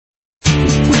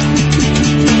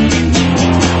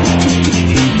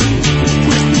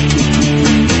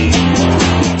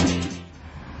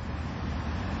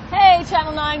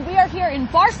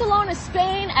is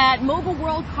Spain at Mobile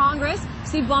World Congress.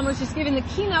 Steve Ballmer's just giving the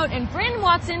keynote, and Brandon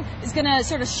Watson is going to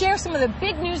sort of share some of the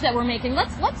big news that we're making.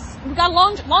 We've got a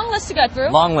long list to go through.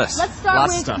 Long list. Let's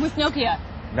start with Nokia.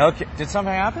 Nokia. Did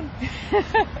something happen? A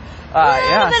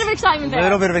little bit of excitement there. A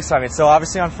little bit of excitement. So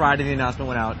obviously on Friday the announcement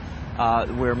went out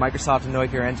where Microsoft and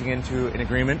Nokia are entering into an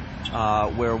agreement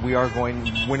where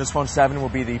Windows Phone 7 will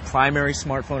be the primary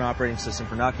smartphone operating system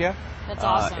for Nokia. That's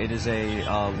awesome. It is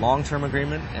a long-term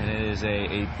agreement, and it is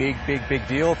a big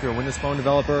deal. If you're a Windows Phone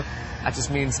developer, that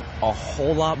just means a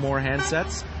whole lot more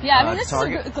handsets. Yeah, I mean,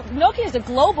 Nokia is a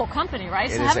global company, right?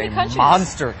 So how many countries? It is a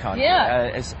monster country.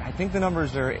 Yeah. I think the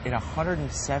numbers are in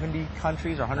 170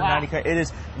 countries or 190 countries. It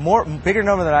is bigger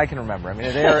number than I can remember. I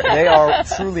mean, they are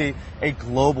truly a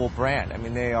global brand. I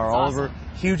mean, they are all over,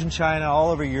 huge in China,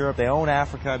 all over Europe. They own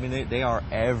Africa. I mean, they are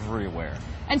everywhere.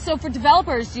 And so for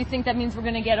developers, do you think that means we're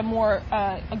going to get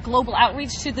a global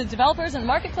outreach to the developers and the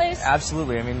marketplace?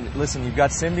 Absolutely. I mean, listen, you've got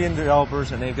Symbian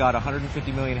developers, and they've got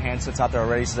 150 million handsets out there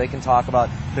already, so they can talk about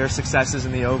their successes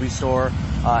in the Ovi store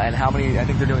and how many, I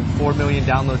think they're doing 4 million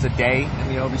downloads a day in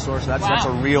the Ovi store, so that's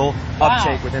a real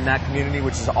uptake within that community,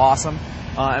 which is awesome.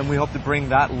 And we hope to bring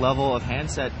that level of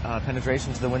handset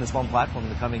penetration to the Windows Phone platform in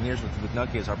the coming years with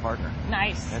Nokia as our partner.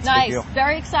 Nice. That's a big deal.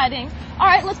 Very exciting. All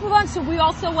right, let's move on. So we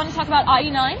also want to talk about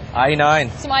IE9.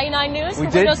 IE9. Some IE9 news We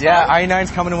for did, Windows Phone? yeah.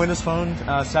 IE9's coming to Windows Phone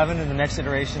 7 in the next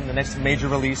iteration, the next major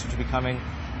release, which will be coming.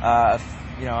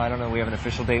 I don't know. We have an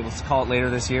official date. Let's call it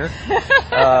later this year.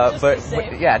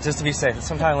 Just to be safe.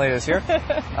 Sometime later this year,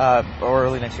 or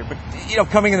early next year. But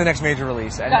coming in the next major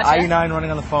release. And IE9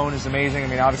 running on the phone is amazing. I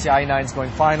mean, obviously IE9 is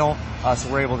going final,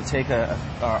 so we're able to take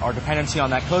our dependency on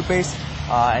that code base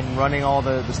and running all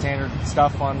the standard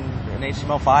stuff on an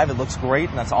HTML5. It looks great,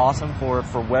 and that's awesome for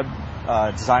web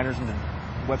designers and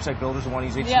website builders who want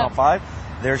to use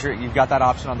HTML5. You've got that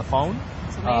option on the phone.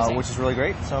 Which is really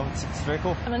great, so it's very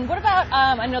cool. I mean, what about,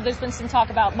 I know there's been some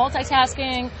talk about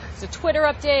multitasking, there's a Twitter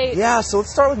update. Yeah, so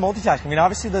let's start with multitasking. I mean,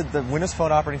 obviously the Windows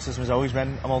Phone operating system has always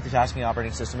been a multitasking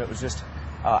operating system. It was just,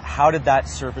 how did that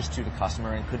surface to the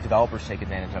customer, and could developers take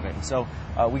advantage of it? And so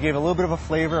we gave a little bit of a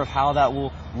flavor of how that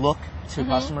will look to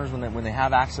customers when they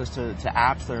have access to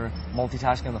apps that are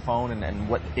multitasking on the phone, and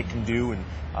what it can do, and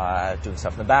doing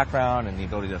stuff in the background, and the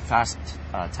ability to fast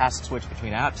task switch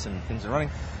between apps and things that are running.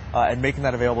 And making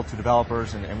that available to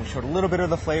developers, and we showed a little bit of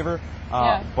the flavor,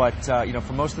 but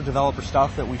for most of the developer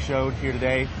stuff that we showed here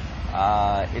today,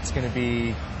 it's going to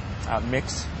be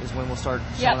Mix is when we'll start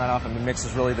showing that off. I mean, Mix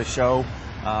is really the show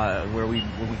where we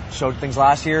showed things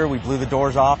last year. We blew the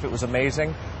doors off. It was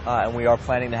amazing, and we are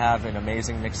planning to have an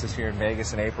amazing Mix this year in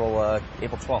Vegas in April 12th.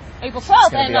 April 12th, it's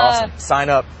going to be awesome. Sign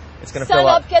up. It's going to fill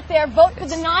up. Get there. Vote for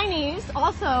the 90s.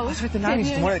 Also, that's right. The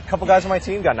 90s. A couple guys on my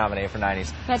team got nominated for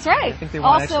 90s. That's right. I think they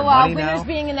want extra money now. Winners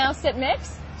being announced at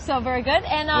Mix. So very good.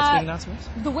 And what's being announced at Mix?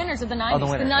 The winners of the 90s. Oh, the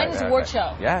winners. The 90s award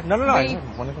show. Yeah. No.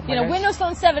 Windows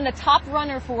Phone 7, the top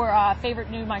runner for favorite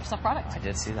new Microsoft product. I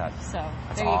did see that. So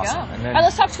that's there you awesome. go. And then, all right,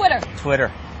 let's talk Twitter.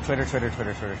 Twitter. I'm going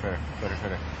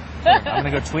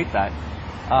to go tweet that.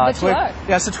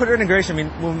 So Twitter integration. I mean,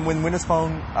 when Windows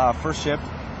Phone first shipped,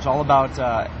 it's all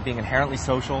about being inherently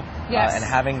social and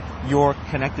having your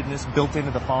connectedness built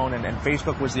into the phone. And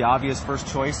Facebook was the obvious first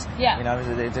choice. Yeah.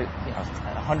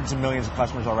 Hundreds of millions of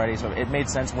customers already, so it made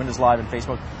sense. Windows Live and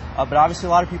Facebook, but obviously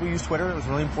a lot of people use Twitter. It was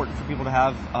really important for people to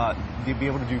have be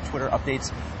able to do Twitter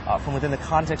updates from within the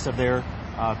context of their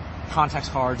contacts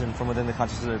cards and from within the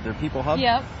context of their People Hub.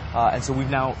 Yep. And so we're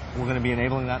going to be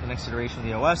enabling that in the next iteration of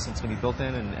the OS. It's going to be built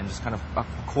in and just kind of a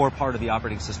core part of the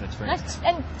operating system experience. Nice.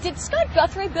 And did Scott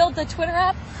Guthrie build the Twitter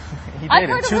app? He did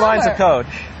it. 2 lines of code.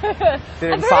 Did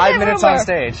it in 5 minutes on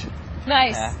stage.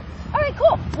 Nice. Yeah. All right,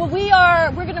 cool. Well,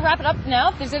 we're going to wrap it up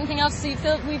now. If there's anything else you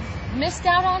feel we've missed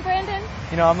out on, Brandon?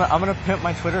 I'm going to pimp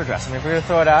my Twitter address. I mean, if we're going to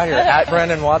throw it out here, at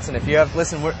Brandon Watson. If you have,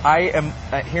 I am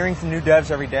hearing from new devs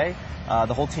every day.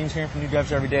 The whole team's hearing from new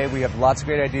devs every day. We have lots of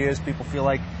great ideas. People feel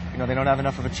like they don't have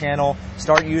enough of a channel.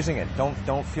 Start using it.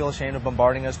 Don't feel ashamed of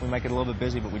bombarding us. We might get a little bit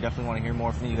busy, but we definitely want to hear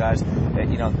more from you guys.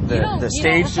 The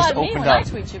stage just opened up.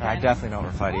 I definitely don't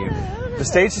reply to you. The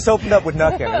stage just opened up with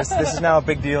Nokia. This is now a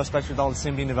big deal, especially with all the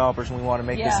Symbian developers, and we want to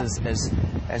make this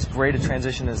as great a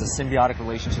transition as a symbiotic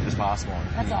relationship as possible.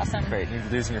 That's awesome. Great. You're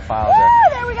losing your files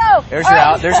there we go.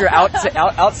 There's your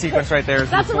out sequence right there.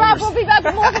 That's a wrap. We'll be back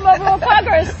with more from Mobile World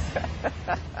Congress.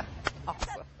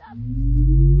 Awesome.